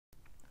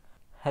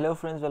Hello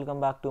friends,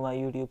 welcome back to my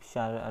YouTube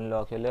channel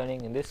Unlock Your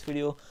Learning. In this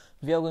video,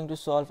 we are going to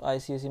solve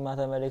ICSE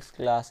Mathematics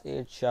Class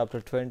 8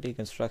 Chapter 20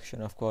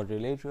 Construction of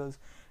Quadrilaterals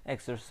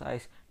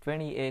Exercise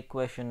 28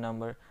 question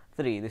number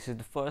 3. This is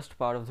the first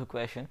part of the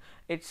question.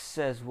 It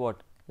says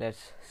what?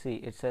 Let's see.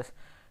 It says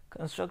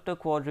construct a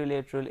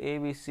quadrilateral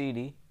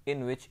ABCD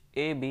in which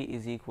AB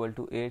is equal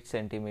to 8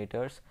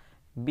 centimeters,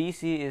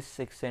 BC is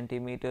 6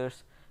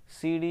 centimeters,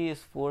 CD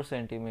is 4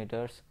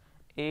 centimeters,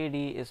 AD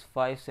is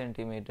 5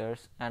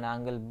 centimeters and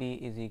angle B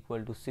is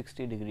equal to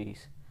 60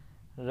 degrees.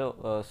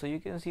 So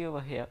you can see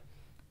over here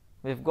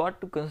we've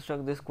got to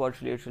construct this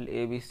quadrilateral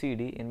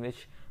ABCD in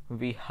which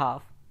we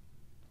have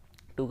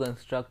to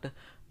construct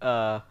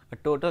a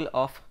total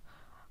of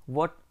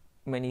what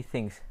many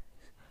things.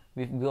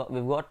 We've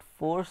got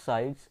four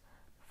sides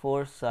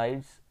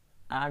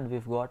and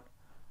we've got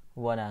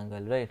one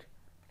angle, right?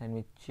 Let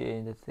me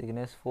change the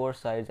thickness. Four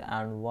sides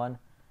and one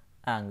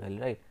angle,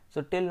 right?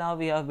 So till now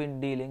we have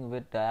been dealing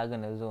with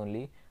diagonals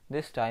only.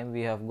 This time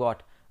we have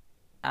got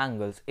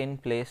angles in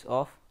place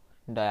of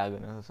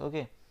diagonals.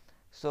 Okay,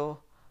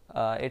 so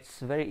it's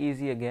very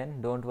easy again,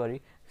 don't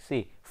worry.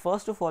 See,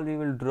 first of all we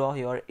will draw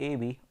your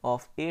AB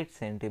of 8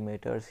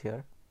 centimeters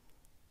here.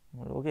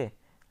 Okay,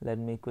 let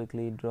me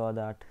quickly draw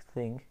that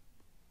thing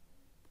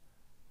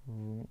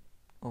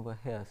over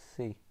here.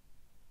 See,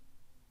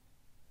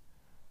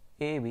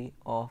 AB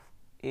of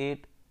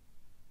 8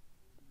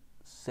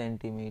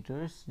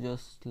 centimeters,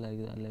 just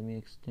like that. Let me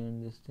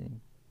extend this thing.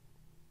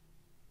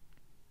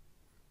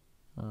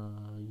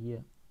 Yeah,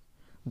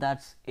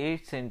 that's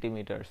 8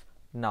 centimeters.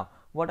 Now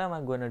what am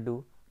I going to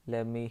do?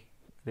 Let me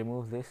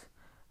remove this.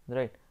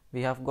 Right,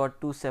 we have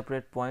got two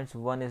separate points.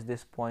 One is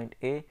this point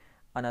A,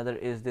 another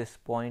is this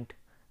point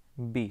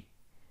B.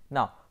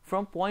 Now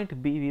from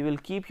point B we will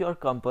keep your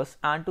compass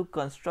and to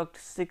construct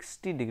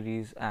 60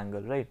 degrees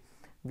angle, right?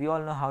 We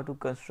all know how to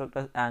construct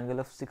an angle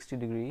of 60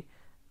 degree.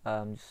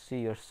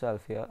 See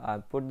yourself here. I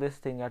put this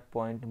thing at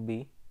point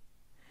B.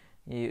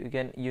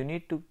 You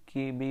need to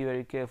be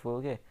very careful.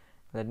 Okay,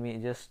 let me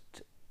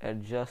just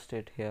adjust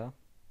it here,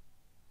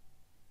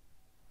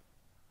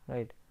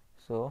 right?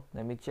 So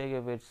let me check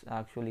if it's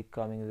actually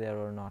coming there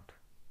or not.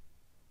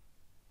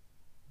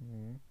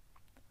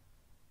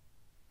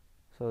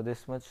 So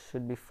this much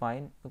should be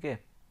fine. Okay,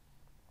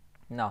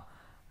 now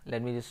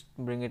let me just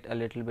bring it a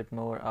little bit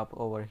more up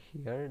over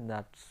here.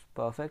 That's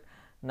perfect.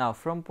 Now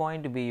from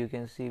point B you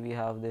can see we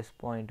have this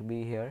point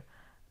B here,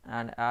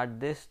 and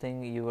at this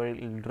thing you will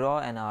draw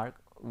an arc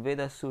with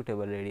a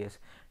suitable radius.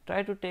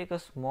 Try to take a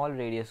small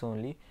radius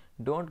only,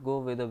 don't go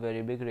with a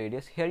very big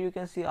radius. Here you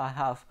can see I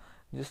have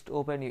just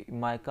opened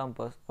my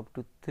compass up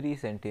to 3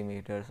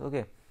 centimeters.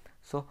 Okay,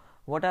 so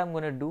what I'm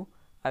going to do,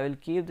 I will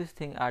keep this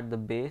thing at the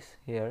base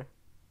here,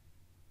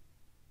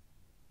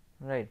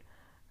 right?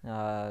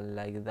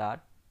 Like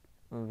that.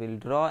 We'll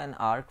draw an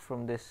arc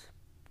from this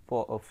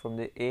from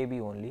the AB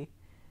only,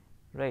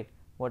 right?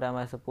 What am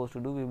I supposed to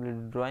do? We will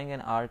be drawing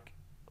an arc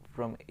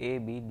from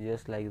AB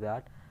just like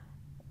that.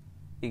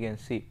 You can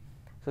see,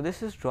 so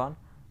this is drawn.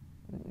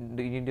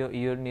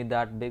 You need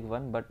that big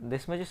one, but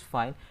this much is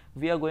fine.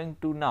 We are going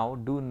to now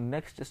do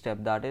next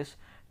step, that is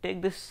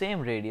take the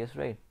same radius,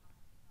 right?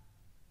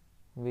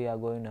 We are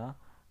going to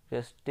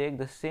just take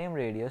the same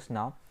radius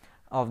now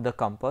of the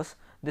compass.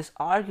 This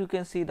arc you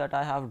can see that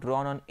I have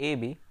drawn on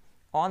AB.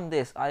 On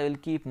this I will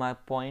keep my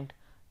point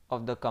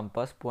of the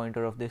compass,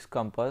 pointer of this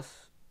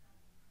compass,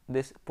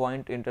 this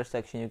point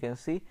intersection you can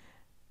see,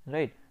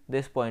 right?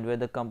 This point where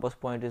the compass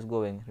point is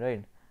going,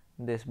 right?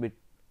 This bit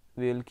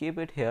we will keep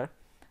it here,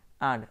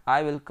 and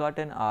I will cut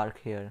an arc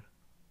here,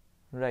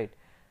 right?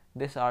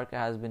 This arc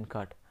has been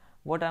cut.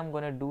 What I'm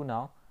going to do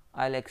now,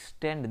 I'll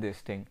extend this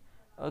thing.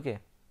 Okay,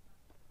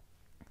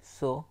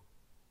 so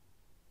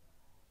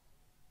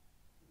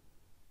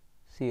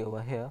see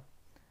over here,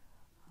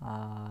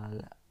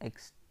 I'll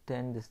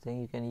extend this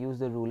thing. You can use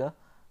the ruler.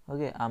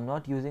 Okay, I'm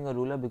not using a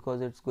ruler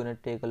because it's going to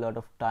take a lot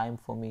of time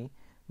for me,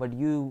 but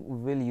you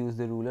will use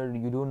the ruler.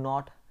 You do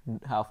not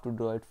have to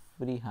draw it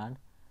freehand.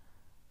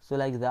 So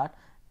like that,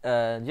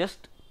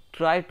 just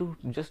try to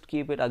just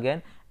keep it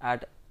again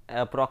at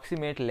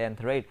approximate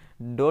length, right?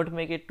 Don't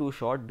make it too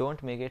short,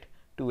 don't make it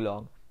too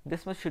long.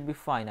 This much should be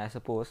fine, I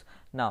suppose.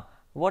 Now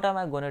what am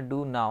I going to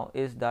do now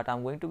is that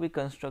I'm going to be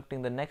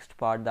constructing the next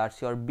part,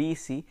 that's your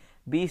BC.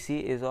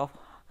 BC is of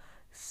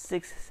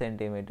 6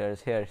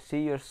 centimeters here.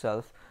 See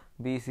yourself,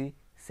 BC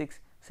 6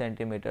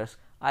 centimeters.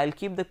 I'll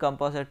keep the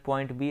compass at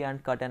point B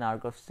and cut an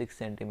arc of 6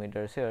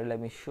 centimeters here.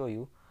 Let me show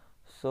you.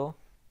 So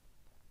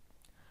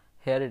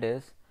here it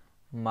is,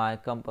 my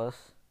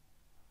compass.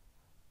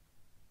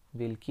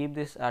 We'll keep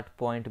this at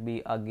point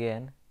B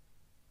again,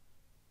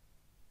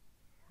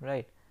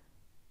 right?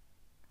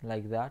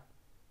 Like that,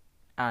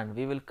 and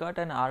we will cut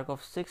an arc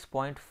of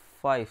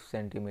 6.5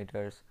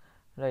 centimeters,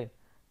 right?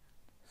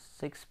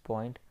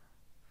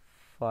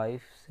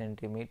 6.5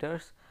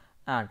 centimeters,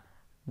 and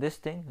this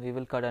thing we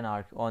will cut an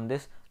arc on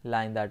this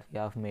line that we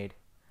have made.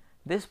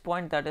 This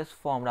point that is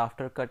formed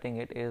after cutting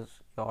it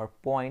is your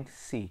point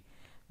C.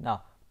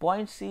 Now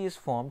point C is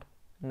formed.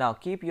 Now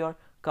keep your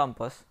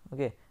compass,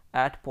 okay,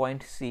 at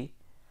point C.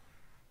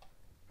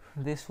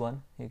 This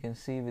one you can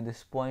see with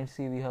this point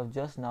C we have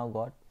just now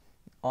got.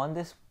 On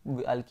this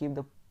I'll keep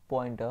the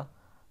pointer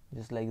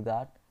just like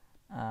that,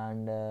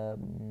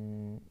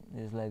 and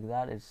just like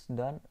that, it's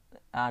done.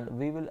 And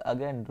we will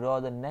again draw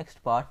the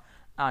next part.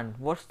 And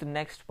what's the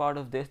next part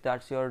of this?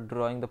 That's your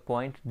drawing the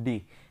point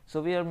D.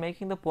 So we are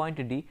making the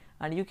point D,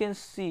 and you can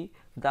see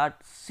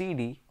that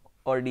CD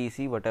or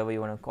DC, whatever you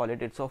want to call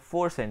it, it's of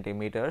 4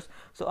 centimeters.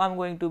 So I'm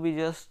going to be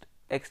just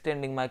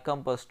extending my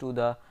compass to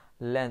the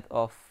length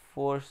of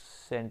 4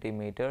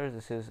 centimeters.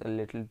 This is a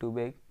little too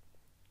big,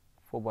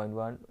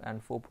 4.1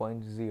 and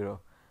 4.0.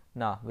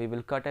 Now we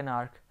will cut an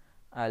arc.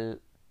 I'll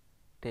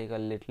take a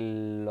little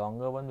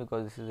longer one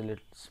because this is a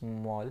little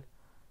small.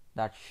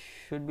 That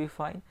should be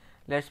fine.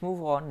 Let's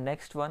move on.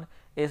 Next one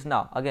is,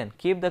 now again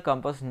keep the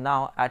compass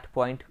now at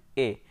point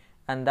A,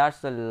 and that's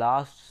the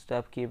last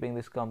step, keeping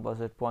this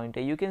compass at point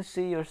A. You can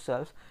see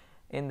yourselves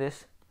in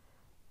this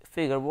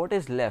figure what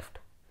is left.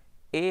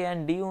 A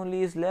and D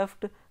only is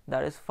left,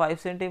 that is 5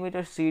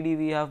 centimeters. CD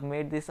we have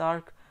made this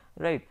arc,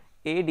 right?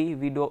 AD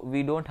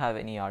we don't have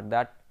any arc.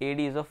 That AD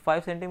is of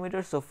 5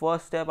 centimeters. So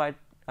first step I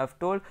have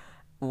told,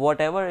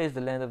 whatever is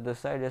the length of the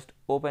side, just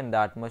open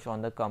that much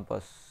on the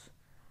compass,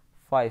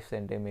 5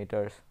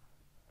 centimeters,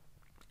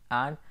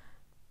 and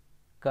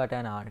cut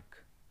an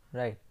arc,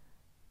 right?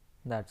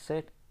 That's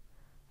it.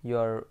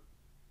 Your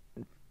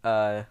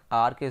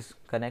arc is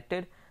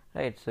connected,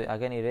 right? So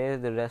again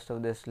erase the rest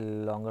of this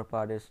longer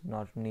part, is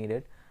not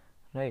needed,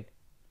 right?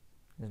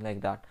 Just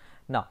like that.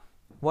 Now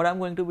what I'm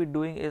going to be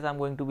doing is I'm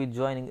going to be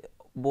joining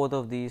both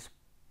of these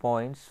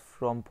points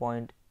from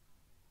point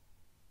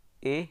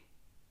A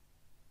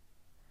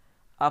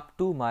up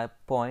to my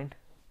point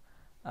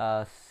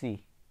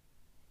C.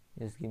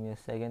 Just give me a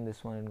second,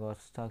 this one it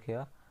got stuck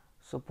here.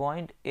 So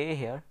point A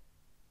here,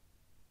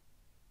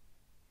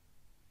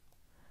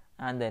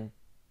 and then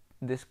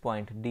this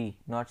point D,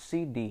 not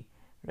C, D,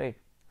 right?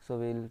 So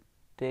we'll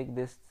take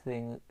this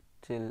thing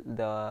till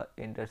the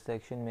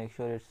intersection, make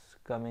sure it's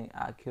coming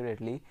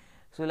accurately.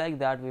 So like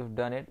that we've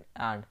done it.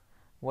 And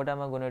what am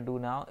I going to do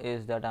now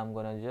is that I'm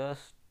going to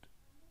just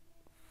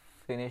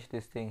finish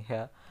this thing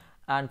here,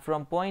 and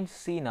from point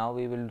C now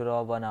we will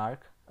draw one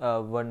arc,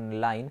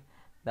 one line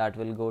that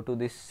will go to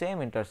this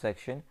same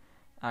intersection,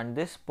 and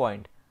this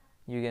point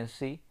you can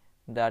see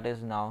that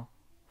is now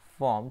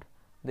formed.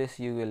 This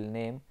you will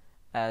name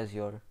as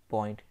your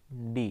point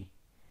D,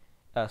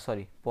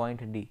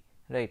 point D,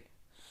 right?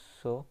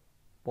 So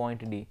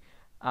point D,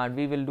 and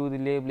we will do the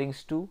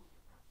labelings to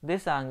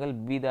this angle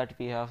B that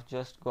we have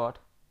just got.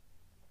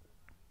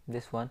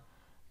 This one,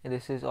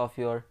 this is of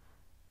your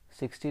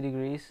 60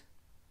 degrees,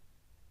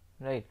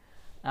 right?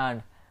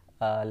 And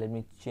let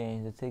me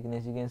change the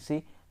thickness. You can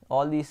see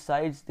all these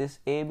sides, this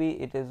AB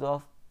it is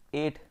of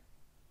 8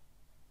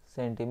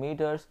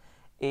 centimeters,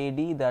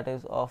 AD that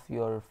is of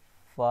your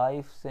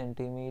 5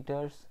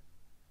 centimeters,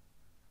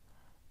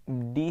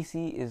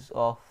 DC is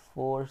of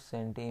 4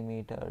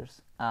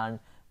 centimeters, and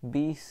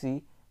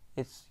BC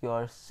it's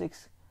your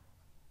 6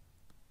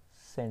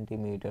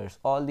 centimeters.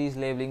 All these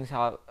labelings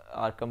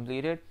are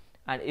completed.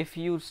 And if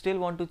you still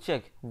want to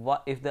check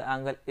if the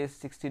angle is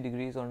 60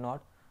 degrees or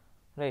not,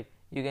 right,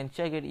 you can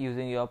check it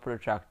using your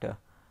protractor.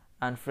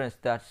 And friends,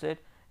 that's it.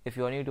 If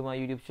you are new to my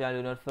YouTube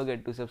channel, do not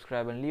forget to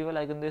subscribe and leave a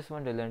like on this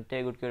one. Till then,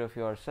 take good care of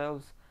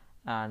yourselves,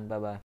 and bye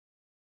bye.